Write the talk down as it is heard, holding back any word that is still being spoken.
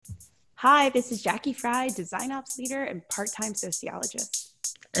Hi, this is Jackie Fry, Design Ops Leader and part-time sociologist.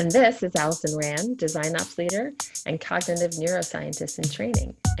 And this is Allison Rand, Design Ops Leader and Cognitive Neuroscientist in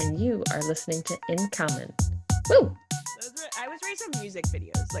Training. And you are listening to In Common. Woo! I was raised on music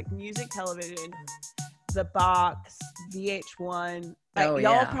videos, like music television, The Box, VH1.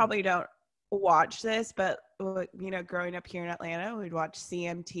 Y'all probably don't watch this, but growing up here in Atlanta, we'd watch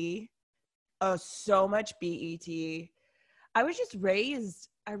CMT. Oh, so much BET. I was just raised,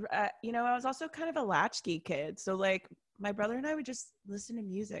 I was also kind of a latchkey kid. So like my brother and I would just listen to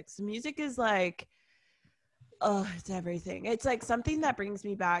music. So music is like, it's everything. It's like something that brings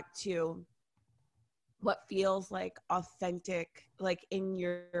me back to what feels like authentic, like in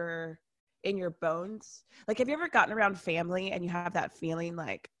your bones. Like, have you ever gotten around family and you have that feeling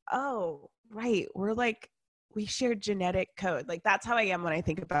like, oh, right, we share genetic code? Like, that's how I am when I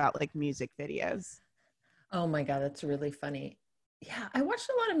think about like music videos. Oh my God, that's really funny. Yeah, I watched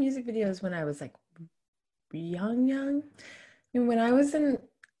a lot of music videos when I was like young. And when I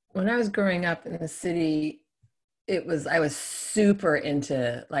was growing up in the city, I was super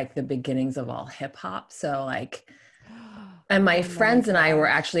into like the beginnings of all hip hop. So like, and my friends and I were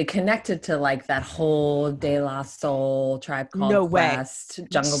actually connected to like that whole De La Soul, Tribe Called Quest,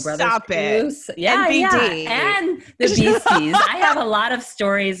 Jungle Brothers. Stop it. Yeah, NBD. yeah. And the Beasties. I have a lot of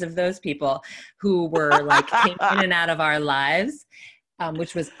stories of those people who were like came in and out of our lives,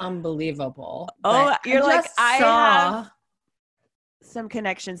 which was unbelievable. Oh, I have some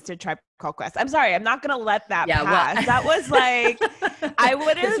connections to Tribe Called Quest. I'm sorry, I'm not gonna let that pass. Well, that was like, I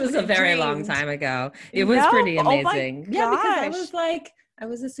would have. This was a very long time ago. It was pretty amazing. Oh my gosh. Because I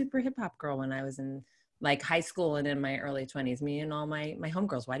was a super hip hop girl when I was in like high school and in my early 20s. Me and all my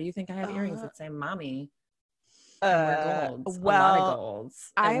homegirls. Why do you think I have earrings that say "mommy"? And wear golds. A lot of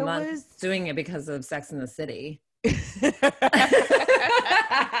golds. I was doing it because of Sex in the City.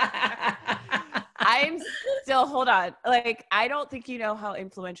 I'm still, hold on. Like, I don't think you know how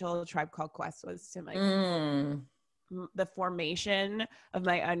influential Tribe Called Quest was to my the formation of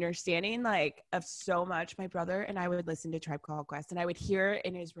my understanding, like, of so much. My brother and I would listen to Tribe Called Quest, and I would hear it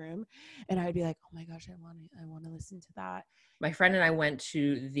in his room, and I would be like, oh my gosh, I want to listen to that. My friend and I went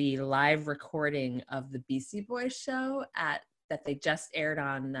to the live recording of the Beastie Boys show that they just aired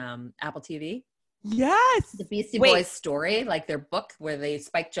on Apple TV. Yes. The Beastie Boys story, like their book where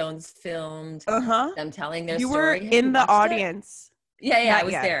Spike Jonze filmed them telling their story. You were in the audience. Yeah, I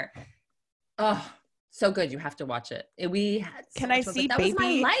was there. Oh, so good. You have to watch it. Can I see that baby was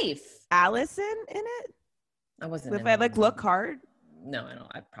my life. Allison in it? I wasn't. If I like look hard? No, I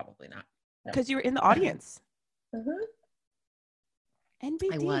don't. I probably not. Because you were in the audience.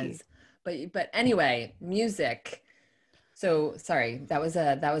 NBD. I was. But anyway, music. So sorry, that was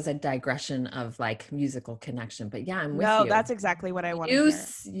a digression of like musical connection, but yeah, I'm with you. No, that's exactly what I want to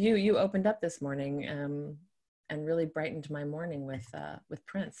hear. You opened up this morning and really brightened my morning with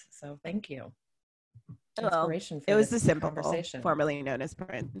Prince. So thank you. Inspiration for it was the Simple conversation, formerly known as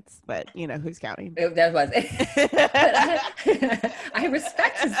Prince, but you know who's counting. That was I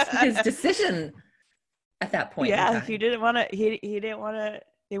respect his decision at that point. Yeah, he didn't want to. He didn't want to.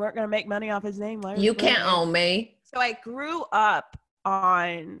 They weren't going to make money off his name. You can't own me. So I grew up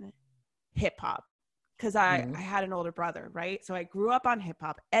on hip hop because I had an older brother, right? So I grew up on hip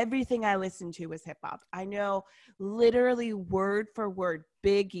hop. Everything I listened to was hip hop. I know literally word for word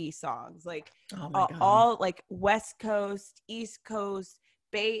Biggie songs, like all like West Coast, East Coast,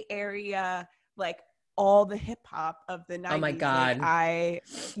 Bay Area, like all the hip hop of the 90s. Oh my God. Like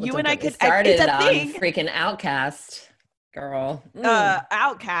you and I could started it's a on thing. Freaking Outkast. Girl.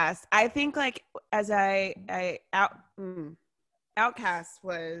 Outkast. I think like as Outkast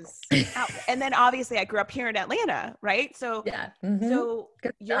was out. And then obviously I grew up here in Atlanta, right? So yeah. So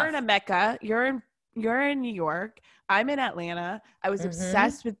you're in a Mecca, you're in New York, I'm in Atlanta. I was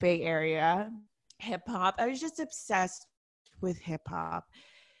obsessed with Bay Area hip hop. I was just obsessed with hip hop.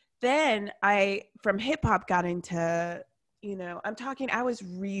 Then from hip hop got into, I was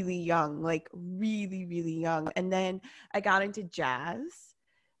really young, like really, really young. And then I got into jazz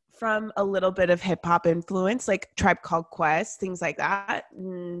from a little bit of hip hop influence, like Tribe Called Quest, things like that.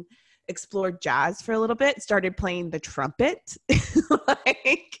 And explored jazz for a little bit, started playing the trumpet.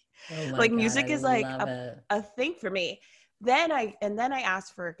 Like music is like a thing for me. Then I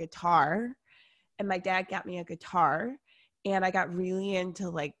asked for a guitar, and my dad got me a guitar, and I got really into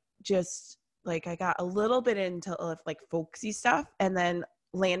like just like I got a little bit into like folksy stuff, and then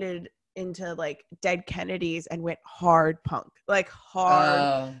landed into like Dead Kennedys and went hard punk, like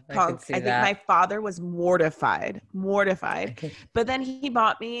hard punk. I think my father was mortified. But then he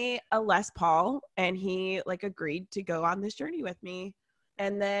bought me a Les Paul, and he like agreed to go on this journey with me.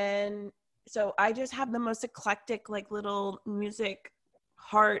 And then, so I just have the most eclectic, like little music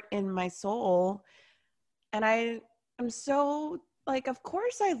heart in my soul. And I'm so like, of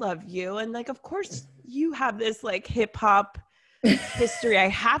course I love you. And like, of course you have this like hip hop history I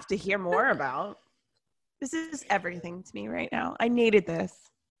have to hear more about. This is everything to me right now. I needed this.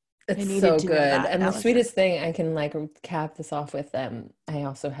 It's so good. And the sweetest thing, I can like cap this off with I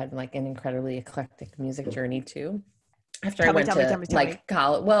also had like an incredibly eclectic music journey too. After I went to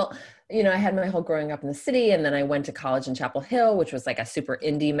college, well, you know, I had my whole growing up in the city, and then I went to college in Chapel Hill, which was like a super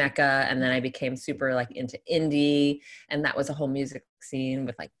indie mecca. And then I became super like into indie, and that was a whole music scene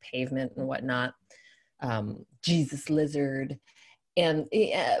with like Pavement and whatnot. Jesus Lizard. And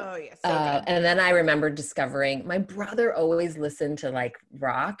and then I remember discovering my brother always listened to like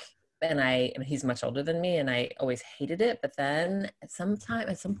rock, and he's much older than me, and I always hated it. But then at some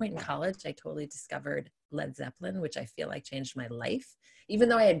point in college, I totally discovered Led Zeppelin, which I feel like changed my life. Even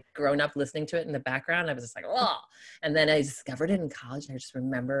though I had grown up listening to it in the background, I was just like, oh. And then I discovered it in college. And I just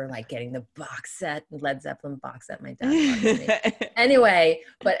remember like getting the Led Zeppelin box set my dad bought me. Anyway,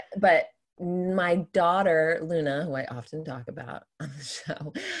 but my daughter, Luna, who I often talk about on the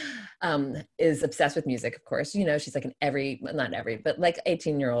show, is obsessed with music, of course. You know, she's like not every, but like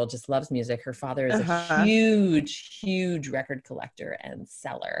 18-year-old just loves music. Her father is a huge record collector and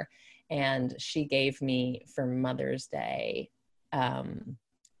seller. And she gave me for Mother's Day and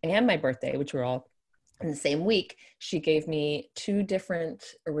my birthday, which were all in the same week, she gave me 2 different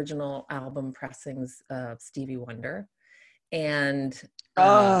original album pressings of Stevie Wonder and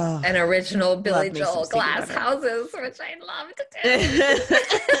an original Billy Joel Glass Houses, which I love to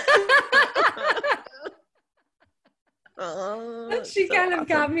do. She kind of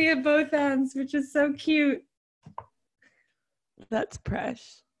got me at both ends, which is so cute. That's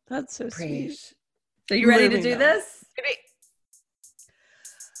fresh. That's so sweet. So you ready to do this?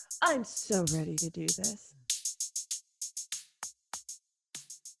 I'm so ready to do this.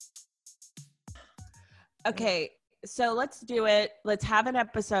 Okay, so let's do it. Let's have an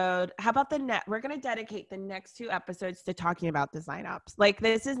episode. How about we're going to dedicate the next 2 episodes to talking about design ops. Like,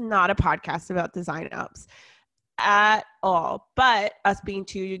 this is not a podcast about design ops at all, but us being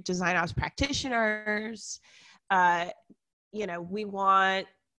 2 design ops practitioners, you know, we want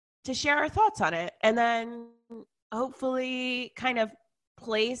to share our thoughts on it, and then hopefully kind of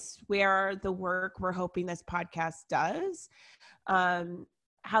place where the work we're hoping this podcast does,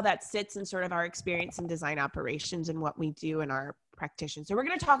 how that sits in sort of our experience in design operations and what we do in our practitioners. So we're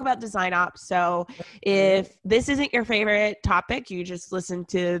going to talk about design ops. So if this isn't your favorite topic, you just go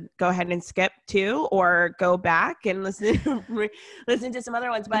ahead and skip 2 or go back and listen to some other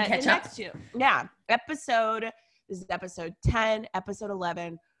ones. But the next 2, this is episode 10, episode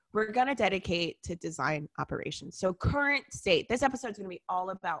 11. We're going to dedicate to design operations. So current state, this episode is going to be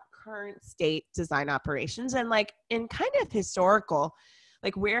all about current state design operations and like in kind of historical,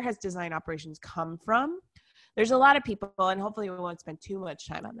 like where has design operations come from? There's a lot of people, and hopefully we won't spend too much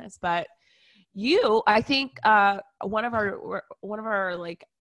time on this, but I think one of our like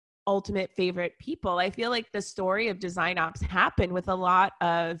ultimate favorite people, I feel like the story of design ops happened with a lot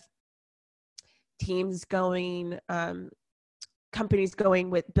of teams going, companies going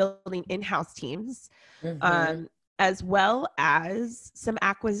with building in-house teams, as well as some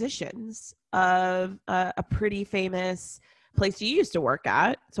acquisitions of a pretty famous place you used to work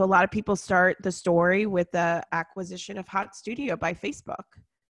at. So a lot of people start the story with the acquisition of Hot Studio by Facebook.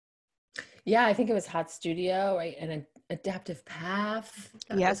 Yeah, I think it was Hot Studio, right? And Adaptive Path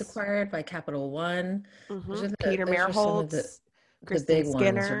was acquired by Capital One. Peter Merholtz, the big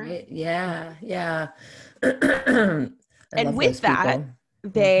Skinner. Ones, right? Yeah. And with that,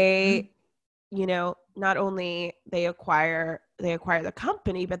 they, you know, not only they acquire the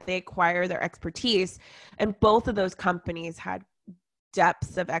company, but they acquire their expertise. And both of those companies had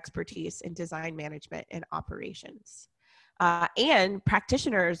depths of expertise in design management and operations, and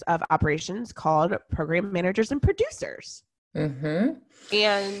practitioners of operations called program managers and producers. And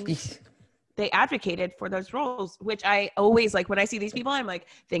they advocated for those roles, which I always like when I see these people, I'm like,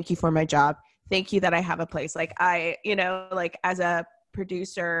 thank you for my job. Thank you that I have a place. Like like as a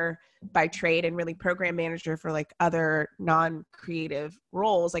producer by trade and really program manager for like other non-creative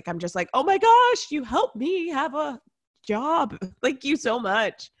roles, like I'm just like, oh my gosh, you helped me have a job. Thank you so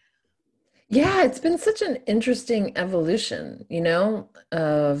much. Yeah, it's been such an interesting evolution, you know,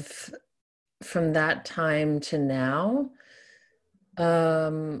 from that time to now.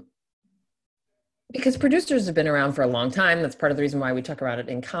 Because producers have been around for a long time. That's part of the reason why we talk about it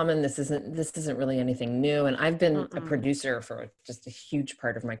in common. This isn't really anything new. And I've been a producer for just a huge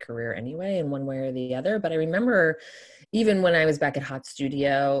part of my career anyway, in one way or the other. But I remember even when I was back at Hot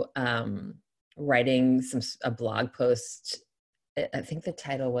Studio, writing a blog post, I think the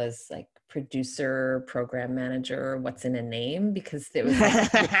title was like producer, program manager, what's in a name, because there was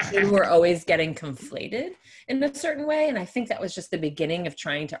like, the two were always getting conflated in a certain way. And I think that was just the beginning of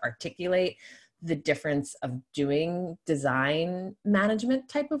trying to articulate the difference of doing design management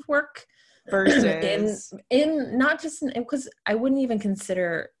type of work versus in not just because I wouldn't even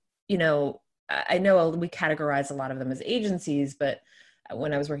consider, I know we categorize a lot of them as agencies, but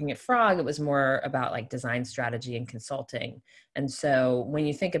when I was working at Frog, it was more about like design strategy and consulting. And so when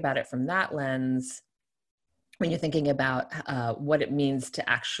you think about it from that lens, when you're thinking about what it means to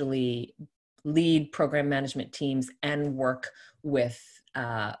actually lead program management teams and work with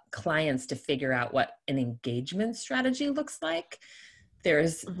clients to figure out what an engagement strategy looks like,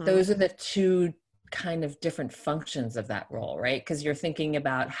 those are the two kind of different functions of that role, right? Because you're thinking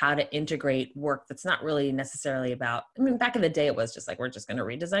about how to integrate work that's not really necessarily about, back in the day, it was just like, we're just going to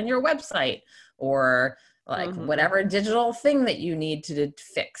redesign your website or like whatever digital thing that you need to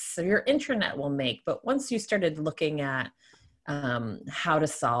fix, so your intranet will make. But once you started looking at how to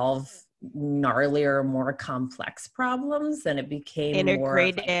solve gnarlier, more complex problems, then it became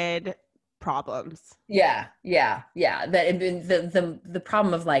integrated more problems. Yeah. That the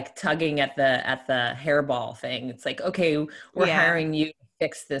problem of like tugging at the hairball thing. It's like, okay, we're hiring you to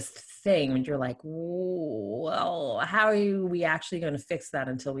fix this thing, and you're like, well, how are we actually going to fix that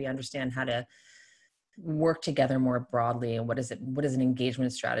until we understand how to work together more broadly, and what does an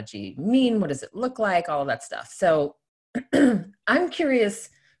engagement strategy mean? What does it look like? All of that stuff. So I'm curious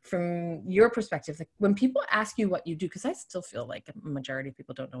from your perspective, like when people ask you what you do, because I still feel like a majority of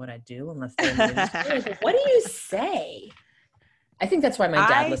people don't know what I do unless they're in the industry. Like, what do you say? I think that's why my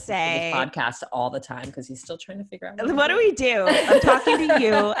dad listens to this podcast all the time, because he's still trying to figure out what do we do. I'm talking to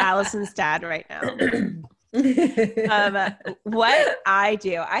you, Allison's dad, right now. What I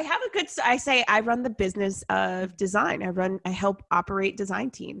do, I say I run the business of design. I help operate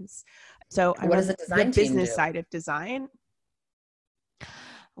design teams. So what does a design team business do? Side of design.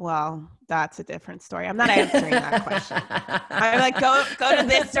 Well, that's a different story. I'm not answering that question. I'm like, go to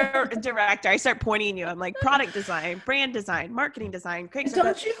this director. I start pointing you. I'm like, product design, brand design, marketing design.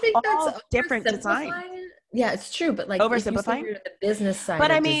 Don't you think that's different design? Yeah, it's true. But like, oversimplifying, you're the business side.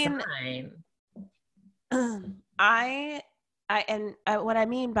 But of I mean, design. What I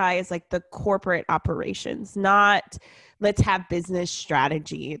mean by is like the corporate operations, not let's have business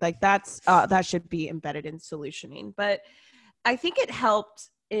strategy. Like that should be embedded in solutioning. But I think it helped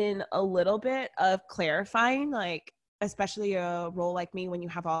in a little bit of clarifying, like, especially a role like me, when you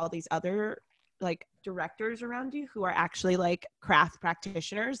have all these other like directors around you who are actually like craft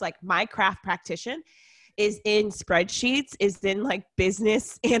practitioners. Like my craft practitioner is in spreadsheets, is in like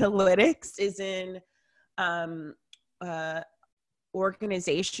business analytics, is in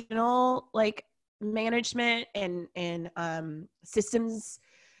organizational like management and systems,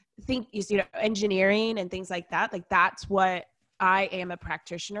 engineering and things like that. Like that's what I am a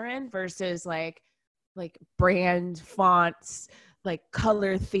practitioner in, versus like brand, fonts, like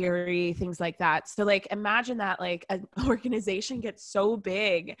color theory, things like that. So like imagine that like an organization gets so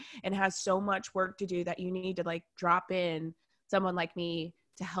big and has so much work to do that you need to like drop in someone like me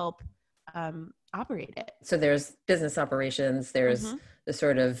to help operate it. So there's business operations, there's the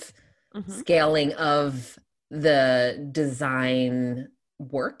sort of scaling of the design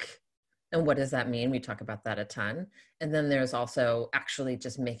work. And what does that mean? We talk about that a ton. And then there's also actually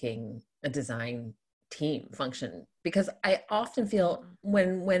just making a design team function. Because I often feel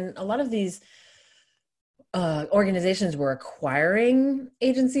when a lot of these organizations were acquiring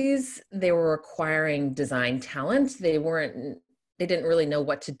agencies, they were acquiring design talent. They didn't really know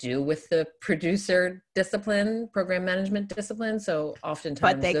what to do with the producer discipline, program management discipline. So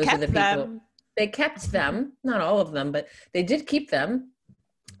oftentimes those are the people. They kept them, not all of them, but they did keep them.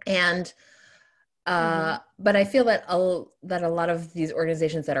 And but I feel that a lot of these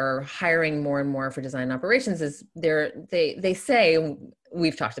organizations that are hiring more and more for design operations is they say,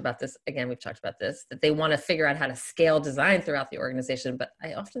 we've talked about this, that they want to figure out how to scale design throughout the organization. But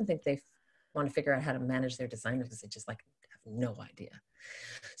I often think they want to figure out how to manage their designers because they just like have no idea.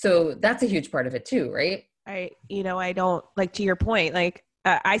 So that's a huge part of it too, right? I don't, like, to your point, like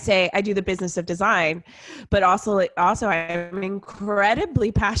I say I do the business of design, but also I'm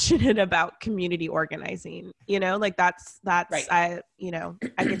incredibly passionate about community organizing, like that's, right. I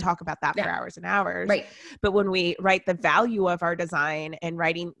could talk about that for hours and hours. Right. But when we write the value of our design and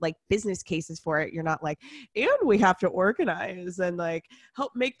writing like business cases for it, you're not like, and we have to organize and like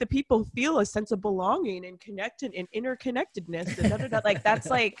help make the people feel a sense of belonging and connected and interconnectedness and that's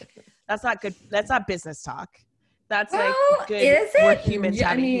not good. That's not business talk. That's like good. Is it? We're humans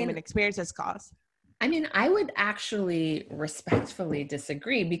having human experiences cause. I mean, I would actually respectfully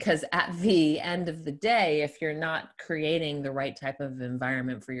disagree, because at the end of the day, if you're not creating the right type of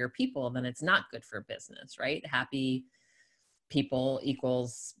environment for your people, then it's not good for business, right? Happy people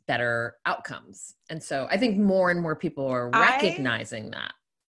equals better outcomes. And so I think more and more people are recognizing that.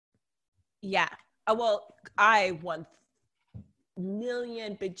 Yeah. Well, I 1,000,000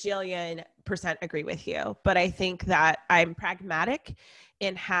 bajillion % agree with you, but I think that I'm pragmatic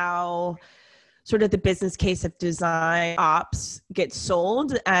in how sort of the business case of design ops gets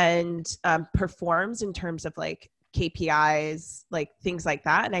sold and performs in terms of like KPIs, like things like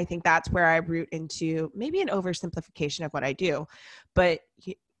that. And I think that's where I root into maybe an oversimplification of what I do, but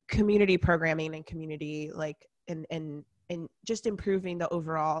community programming and community like and just improving the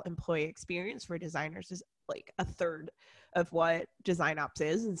overall employee experience for designers is like a third of what design ops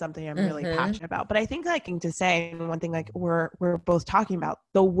is, and something I'm really passionate about. But I think I can just say one thing, like we're both talking about,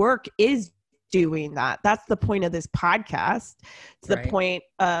 the work is doing that. That's the point of this podcast. It's the point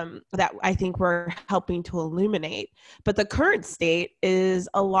that I think we're helping to illuminate. But the current state is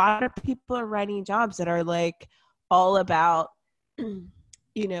a lot of people are writing jobs that are like all about,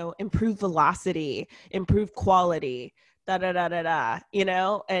 improve velocity, improve quality,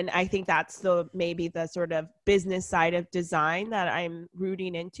 and I think that's maybe the sort of business side of design that I'm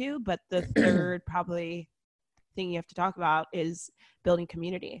rooting into. But the third probably thing you have to talk about is building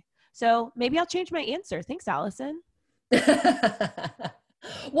community. So maybe I'll change my answer. Thanks, Allison.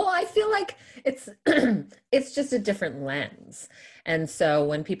 Well, I feel like it's just a different lens. And so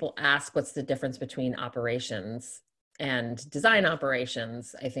when people ask what's the difference between operations and design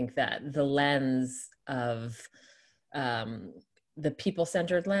operations, I think that the lens of the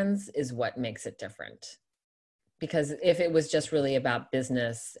people-centered lens is what makes it different. Because if it was just really about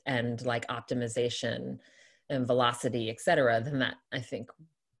business and like optimization and velocity, et cetera, then that I think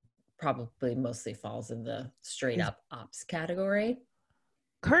probably mostly falls in the straight up ops category.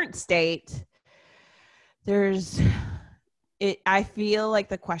 Current state, I feel like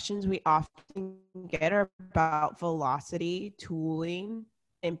the questions we often get are about velocity, tooling,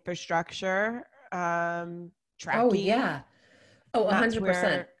 infrastructure, tracking. Oh yeah. Oh,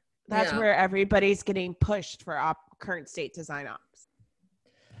 100%. That's where everybody's getting pushed for current state design ops.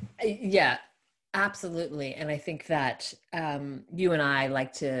 Yeah, absolutely. And I think that you and I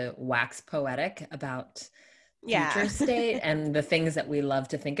like to wax poetic about future state and the things that we love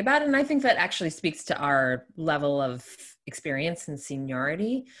to think about. And I think that actually speaks to our level of experience and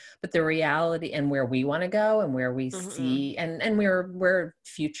seniority, but the reality and where we want to go and where we see, and we're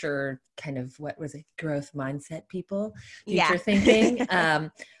future kind of, what was it? Growth mindset people, future thinking.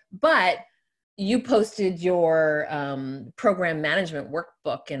 But you posted your program management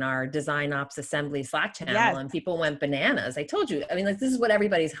workbook in our Design Ops Assembly Slack channel, and people went bananas. I told you, I mean, like, this is what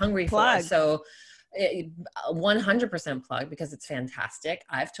everybody's hungry for. So 100% plug, because it's fantastic.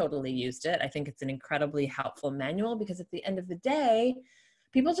 I've totally used it. I think it's an incredibly helpful manual, because at the end of the day,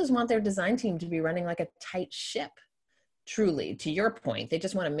 people just want their design team to be running like a tight ship. Truly, to your point, they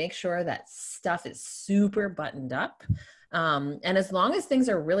just want to make sure that stuff is super buttoned up. And as long as things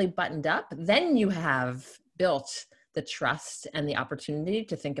are really buttoned up, then you have built the trust and the opportunity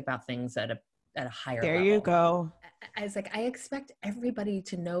to think about things at a higher level. There you go. I was like, I expect everybody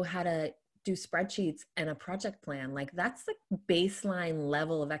to know how to do spreadsheets and a project plan. Like, that's the baseline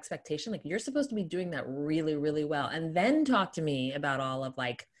level of expectation. Like, you're supposed to be doing that really, really well. And then talk to me about all of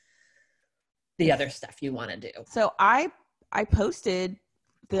like the other stuff you want to do. So I posted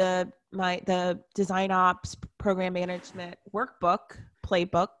the design ops program management workbook,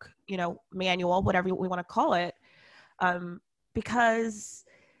 playbook, manual, whatever we want to call it. Because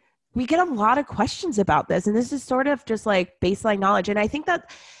we get a lot of questions about this, and this is sort of just like baseline knowledge. And I think that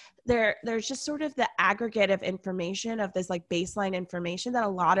there's just sort of the aggregate of information, of this like baseline information that a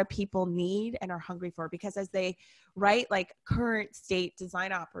lot of people need and are hungry for, because as they write like current state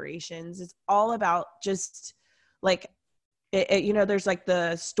design operations, it's all about just like, there's like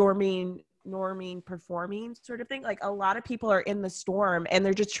the storming, norming, performing sort of thing. Like, a lot of people are in the storm and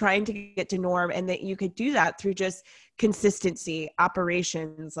they're just trying to get to norm, and that you could do that through just consistency,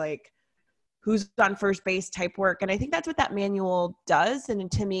 operations, like who's on first base type work. And I think that's what that manual does.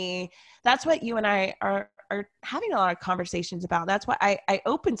 And to me, that's what you and I are having a lot of conversations about. That's why I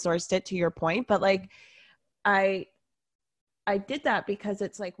open sourced it, to your point, but like I did that because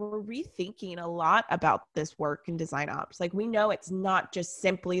it's like we're rethinking a lot about this work in design ops. Like we know it's not just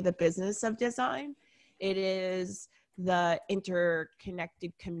simply the business of design. It is the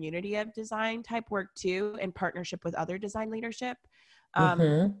interconnected community of design type work too, in partnership with other design leadership.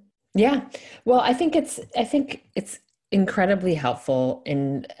 Yeah. Well, I think it's incredibly helpful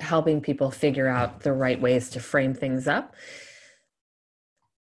in helping people figure out the right ways to frame things up.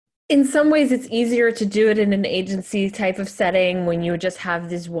 In some ways, it's easier to do it in an agency type of setting when you just have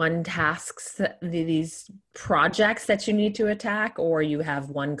these one tasks, these projects that you need to attack, or you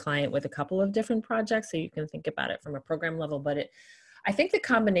have one client with a couple of different projects, so you can think about it from a program level. But I think the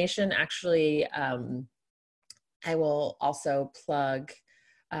combination actually, I will also plug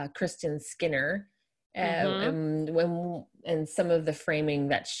Kristen Skinner, and some of the framing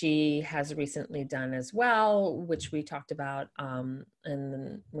that she has recently done as well, which we talked about,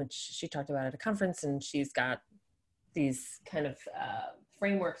 and which she talked about at a conference. And she's got these kind of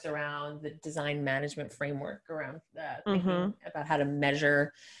frameworks around the design management framework around thinking about how to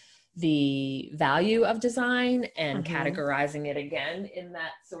measure the value of design and categorizing it again in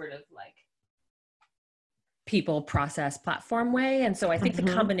that sort of like people, process, platform way. And so I think the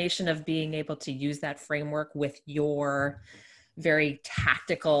combination of being able to use that framework with your very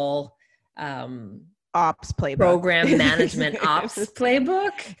tactical ops playbook, program management ops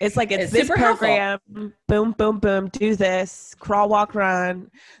playbook. It's like, it's this program, helpful. Boom, boom, boom, do this, crawl, walk, run.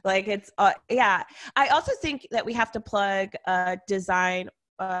 Like it's, yeah. I also think that we have to plug design,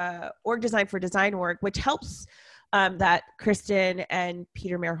 org design for design org, which helps that Kristen and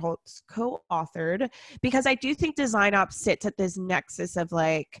Peter Merholtz co-authored, because I do think design ops sits at this nexus of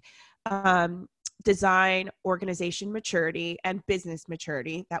like design organization maturity and business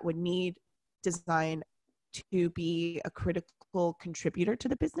maturity that would need design to be a critical contributor to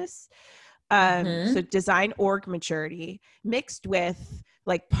the business. So design org maturity mixed with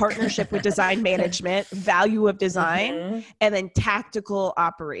like partnership with design management, value of design, and then tactical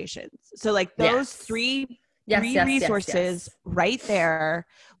operations. So like those three resources right there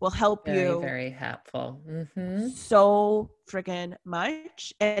will help you. Very helpful. So friggin'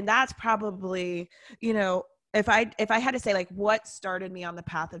 much. And that's probably, you know, if I had to say like what started me on the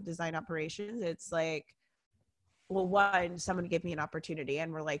path of design operations, it's like, well, one, someone gave me an opportunity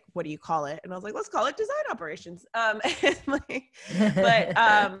and we're like, what do you call it? And I was like, let's call it design operations.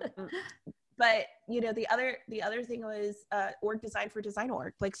 But you know, the other thing was org design for design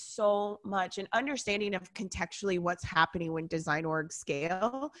org, like so much, and understanding of contextually what's happening when design org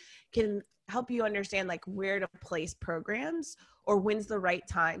scale can help you understand like where to place programs or when's the right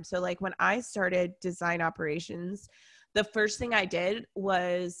time. So like when I started design operations, the first thing I did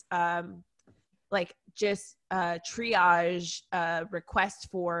was like just triage requests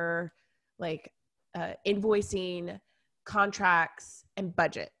for like invoicing, contracts, and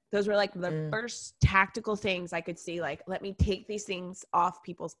budget. Those were like the first tactical things I could see, like, let me take these things off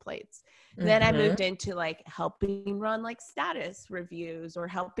people's plates. Then I moved into like helping run like status reviews or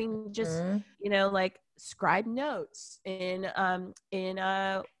helping just, you know, like scribe notes in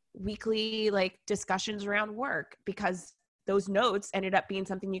weekly like discussions around work, because those notes ended up being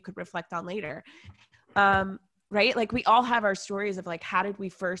something you could reflect on later. Right? Like we all have our stories of like, how did we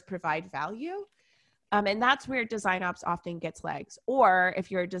first provide value? And that's where design ops often gets legs. Or if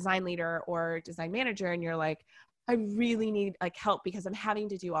you're a design leader or design manager and you're like, I really need like help because I'm having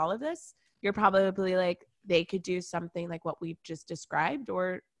to do all of this, you're probably like, they could do something like what we've just described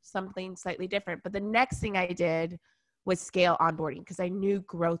or something slightly different. But the next thing I did was scale onboarding because I knew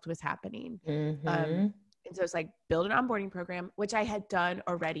growth was happening. And so it's like build an onboarding program, which I had done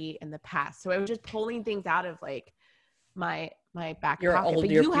already in the past. So I was just pulling things out of like my back pocket. But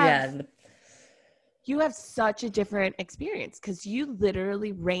you have such a different experience because you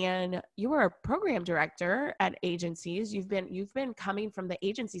literally you were a program director at agencies. You've been coming from the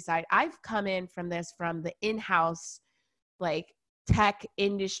agency side. I've come in from the in-house, like tech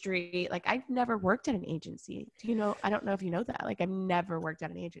industry. Like I've never worked at an agency. I don't know if you know that. Like I've never worked at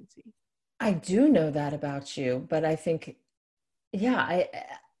an agency. I do know that about you, but I think,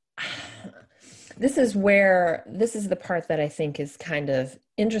 this is the part that I think is kind of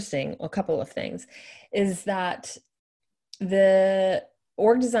interesting. A couple of things is that the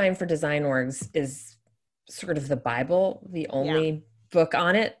org design for design orgs is sort of the Bible, the only book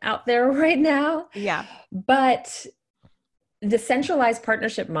on it out there right now. Yeah. But the centralized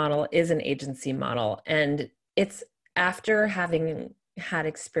partnership model is an agency model, and it's after having had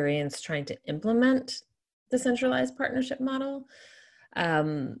experience trying to implement the centralized partnership model,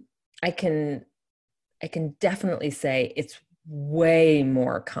 I can definitely say it's way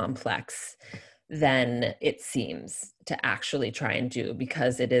more complex than it seems to actually try and do,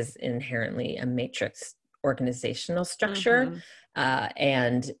 because it is inherently a matrix organizational structure.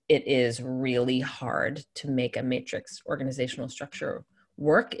 And it is really hard to make a matrix organizational structure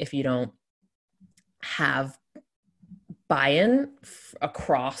work if you don't have buy-in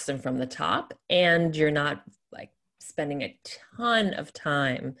across and from the top, and you're not like spending a ton of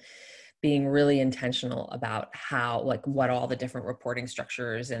time being really intentional about how, like, what all the different reporting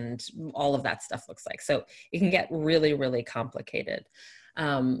structures and all of that stuff looks like. So it can get really, really complicated.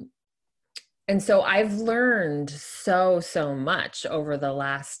 And so I've learned so much over the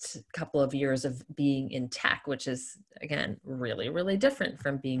last couple of years of being in tech, which is, again, really, really different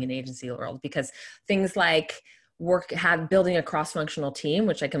from being in agency world, because things like building a cross-functional team,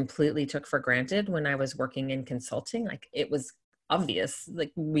 which I completely took for granted when I was working in consulting. Like, it was obvious,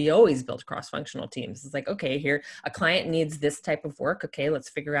 like, we always build cross-functional teams. It's like, okay, here, a client needs this type of work. Okay, let's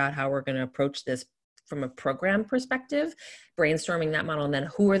figure out how we're going to approach this from a program perspective, brainstorming that model, and then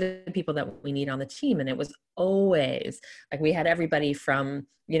who are the people that we need on the team. And it was always like, we had everybody from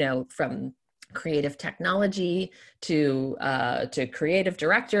creative technology to creative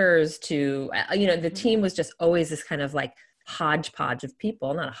directors to, the team was just always this kind of like hodgepodge of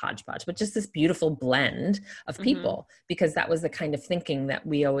people, not a hodgepodge, but just this beautiful blend of people, because that was the kind of thinking that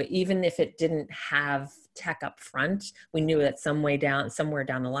we always, even if it didn't have tech up front, we knew that somewhere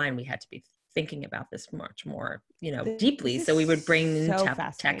down the line, we had to be thinking about this much more, deeply. So we would bring in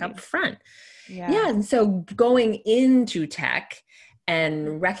tech up front. Yeah. And so going into tech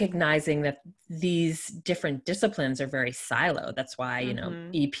and recognizing that these different disciplines are very siloed. That's why,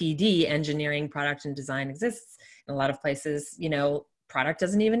 EPD, engineering, product, and design exists. In a lot of places, product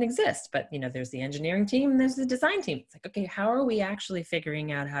doesn't even exist, but there's the engineering team and there's the design team. It's like, okay, how are we actually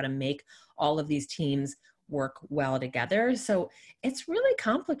figuring out how to make all of these teams work well together? So it's really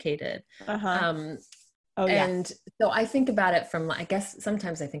complicated. And so I think about it from, I guess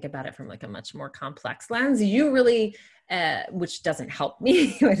sometimes I think about it from like a much more complex lens. You really, which doesn't help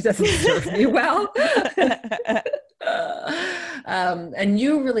me, it doesn't serve me well. And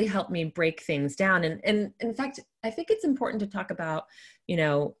you really helped me break things down. And in fact, I think it's important to talk about, you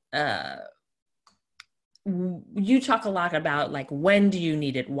talk a lot about like, when do you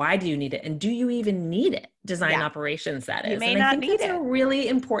need it? Why do you need it? And do you even need it? Design operations, that is. You may not need it. A really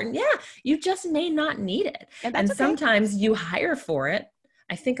important, you just may not need it. And sometimes you hire for it.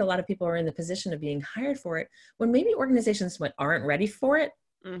 I think a lot of people are in the position of being hired for it when maybe organizations aren't ready for it,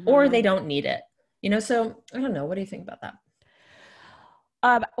 or they don't need it. So I don't know. What do you think about that?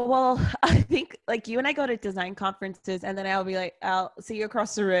 Well, I think like you and I go to design conferences, and then I'll see you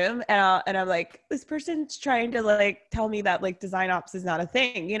across the room, and I'm like, this person's trying to like tell me that like design ops is not a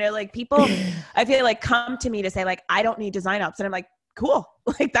thing. Like people, I feel like come to me to say like, I don't need design ops. And I'm like, cool.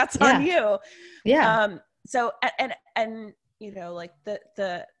 Like that's on you. Yeah. So, and like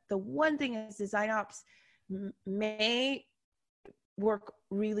the one thing is design ops may work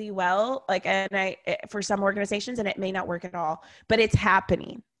really well, like, and for some organizations, and it may not work at all, but it's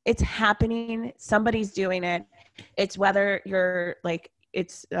happening. Somebody's doing it. It's whether you're like,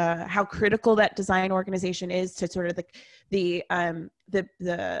 it's how critical that design organization is to sort of the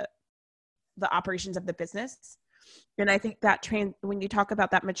operations of the business. And I think that when you talk about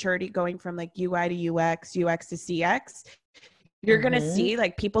that maturity going from like UI to UX to CX, you're going to see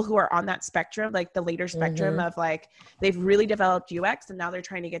like people who are on that spectrum, like the later spectrum of like, they've really developed UX and now they're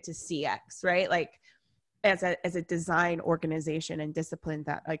trying to get to CX, right? Like as a design organization and discipline,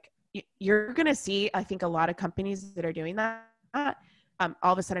 that like you're going to see, I think a lot of companies that are doing that,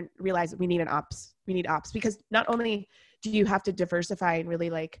 all of a sudden realize we need ops, because not only do you have to diversify and really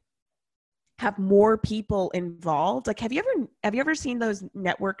like have more people involved. Like, have you ever seen those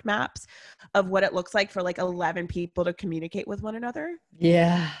network maps of what it looks like for like 11 people to communicate with one another?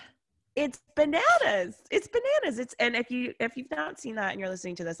 Yeah. It's bananas. And if you've not seen that and you're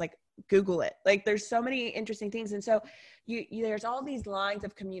listening to this, like Google it. Like there's so many interesting things. And so there's all these lines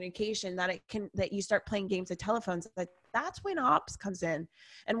of communication that you start playing games of telephones. Like that's when ops comes in.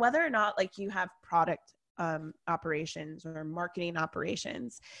 And whether or not like you have product operations or marketing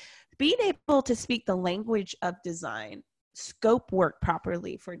operations, being able to speak the language of design, scope work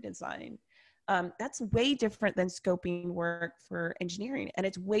properly for design, that's way different than scoping work for engineering. And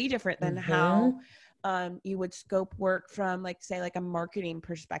it's way different than how you would scope work from like, say, like a marketing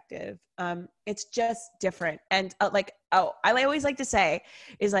perspective. It's just different. And I always like to say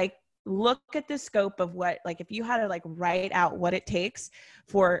is like, look at the scope of what, like, if you had to like write out what it takes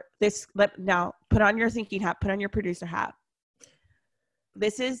for this, now put on your thinking hat, put on your producer hat.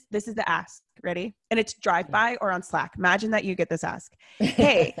 This is the ask. Ready? And it's drive-by or on Slack. Imagine that you get this ask.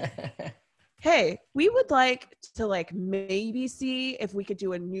 Hey, we would like to like maybe see if we could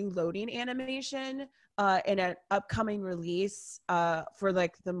do a new loading animation in an upcoming release for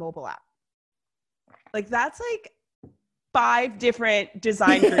like the mobile app. Like that's like 5 different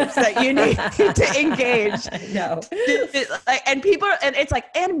design groups that you need to engage. No. And people, and it's like,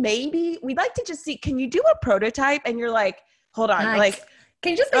 and maybe we'd like to just see, can you do a prototype? And you're like, hold on, like,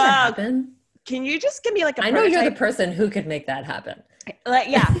 can you just make that happen? Can you just give me like a prototype? I know you're the person who could make that happen. Like,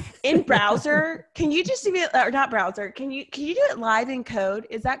 yeah, in browser, can you just do it, or not browser? Can you do it live in code?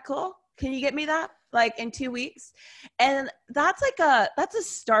 Is that cool? Can you get me that like in 2 weeks? And that's a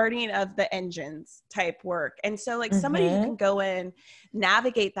starting of the engines type work. And so like somebody who can go in,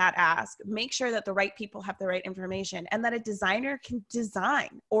 navigate that ask, make sure that the right people have the right information, and that a designer can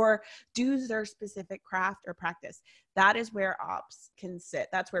design or do their specific craft or practice. That is where ops can sit.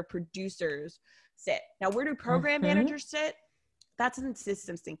 That's where producers sit. Now, where do program managers sit? That's in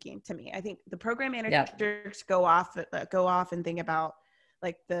systems thinking to me. I think the program managers go off and think about,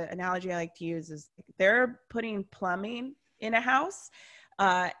 like, the analogy I like to use is they're putting plumbing in a house,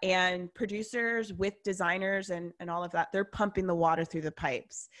 and producers with designers and all of that, they're pumping the water through the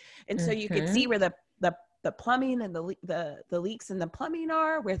pipes. And so you could see where the plumbing and the leaks in the plumbing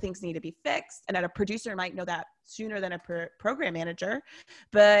are, where things need to be fixed. And a producer might know that sooner than a program manager.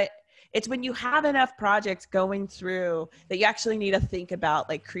 But it's when you have enough projects going through that you actually need to think about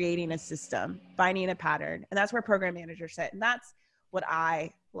like creating a system, finding a pattern. And that's where program managers sit. And that's what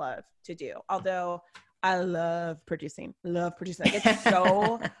I love to do. Although I love producing. Like, it's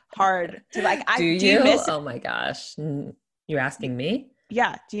so hard to like, I do miss it. Oh my gosh. You're asking me?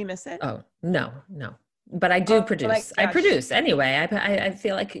 Yeah. Do you miss it? Oh, no. But I do produce. Like, I produce anyway. I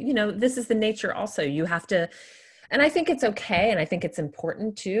feel like, this is the nature also. You have to, and I think it's okay. And I think it's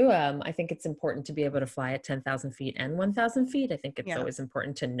important too. I think it's important to be able to fly at 10,000 feet and 1,000 feet. I think it's always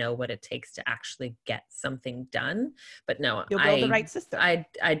important to know what it takes to actually get something done. But no, you'll build the right system.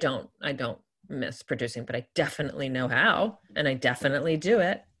 I don't miss producing, but I definitely know how, and I definitely do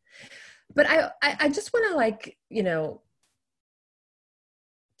it. But I just want to like,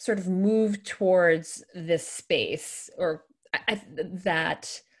 sort of move towards this space, or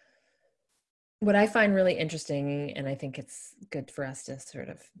that what I find really interesting, and I think it's good for us to sort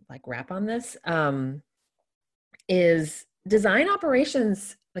of like wrap on this, is design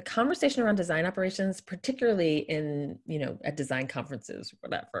operations, the conversation around design operations, particularly in, at design conferences,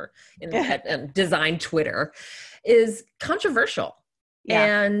 whatever, at design Twitter, is controversial.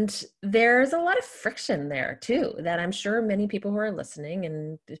 Yeah. And there's a lot of friction there too, that I'm sure many people who are listening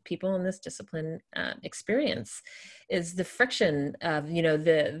and people in this discipline experience, is the friction of,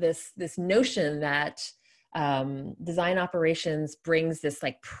 this notion that design operations brings this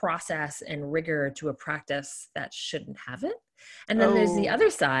like process and rigor to a practice that shouldn't have it. And then there's the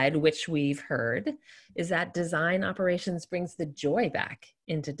other side, which we've heard, is that design operations brings the joy back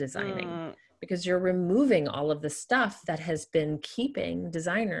into designing. Because you're removing all of the stuff that has been keeping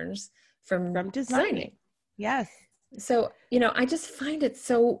designers from designing. Yes. So, I just find it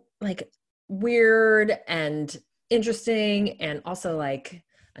so like weird and interesting, and also like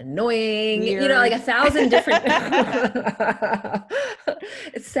annoying, weird. Like 1,000 different,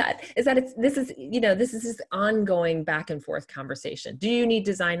 this is this ongoing back and forth conversation. Do you need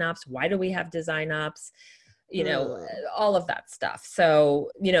design ops? Why do we have design ops? All of that stuff.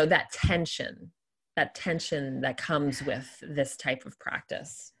 So, that tension that comes with this type of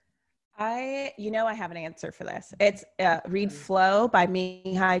practice. I have an answer for this. It's read Flow by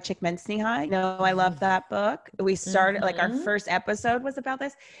Mihai Csikszentmihalyi. I love that book. We started, like, our first episode was about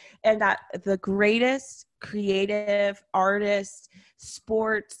this, and that the greatest creative artists,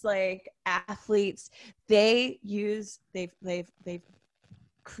 sports, like athletes, they've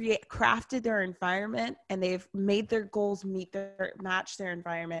crafted their environment, and they've made their goals match their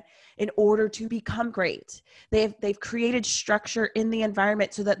environment in order to become great. They've created structure in the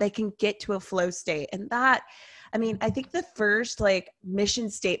environment so that they can get to a flow state. And that, I think the first like mission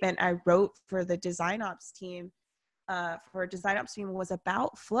statement I wrote for the design ops team, was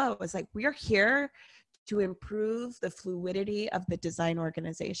about flow. It was like, we're here to improve the fluidity of the design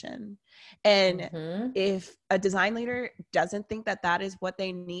organization. And if a design leader doesn't think that that is what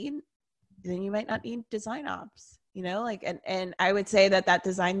they need, then you might not need design ops, and I would say that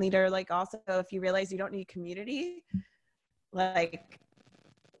design leader, like, also, if you realize you don't need community, like,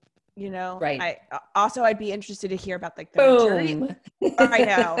 Right. I'd be interested to hear about like the maturity. I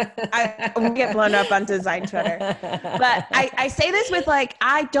know I get blown up on design Twitter, but I say this with like,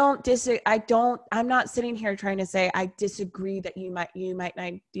 I'm not sitting here trying to say I disagree that you might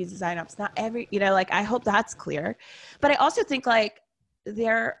not do design ops. Not every, like I hope that's clear, but I also think like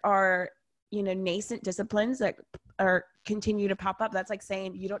there are, nascent disciplines that are continue to pop up. That's like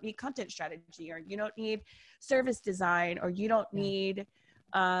saying you don't need content strategy, or you don't need service design, or you don't need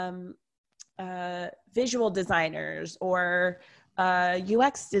visual designers or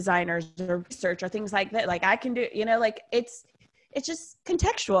UX designers or research or things like that. Like I can do, like it's just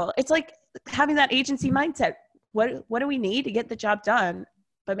contextual. It's like having that agency mindset. What do we need to get the job done?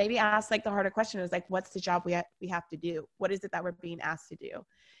 But maybe ask like the harder question is like, what's the job we have to do? What is it that we're being asked to do?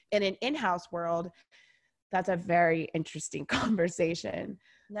 In an in-house world, that's a very interesting conversation.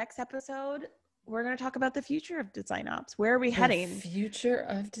 Next episode, we're going to talk about the future of design ops. Where are we heading? Future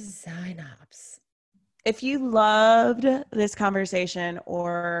of design ops. If you loved this conversation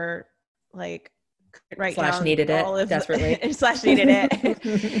or like write down needed all it desperately needed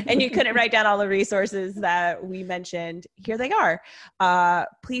it and you couldn't write down all the resources that we mentioned, here they are.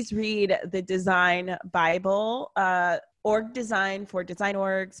 Please read the Design Bible, Org Design for Design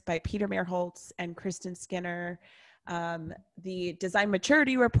Orgs by Peter Meerholtz and Kristen Skinner. The Design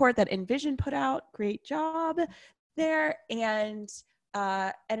Maturity Report that InVision put out. Great job there. And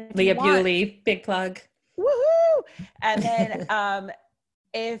Leah Bewley, big plug. Woohoo! And then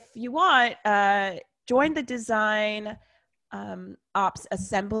if you want, join the Design Ops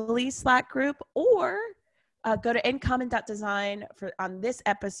Assembly Slack group, or go to incommon.design on this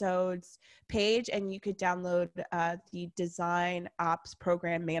episode's page, and you could download the Design Ops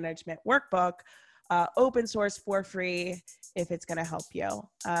Program Management Workbook, open source for free if it's going to help you.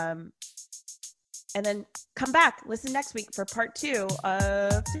 And then come back, listen next week for part 2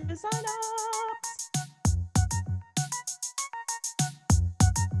 of Design Ops.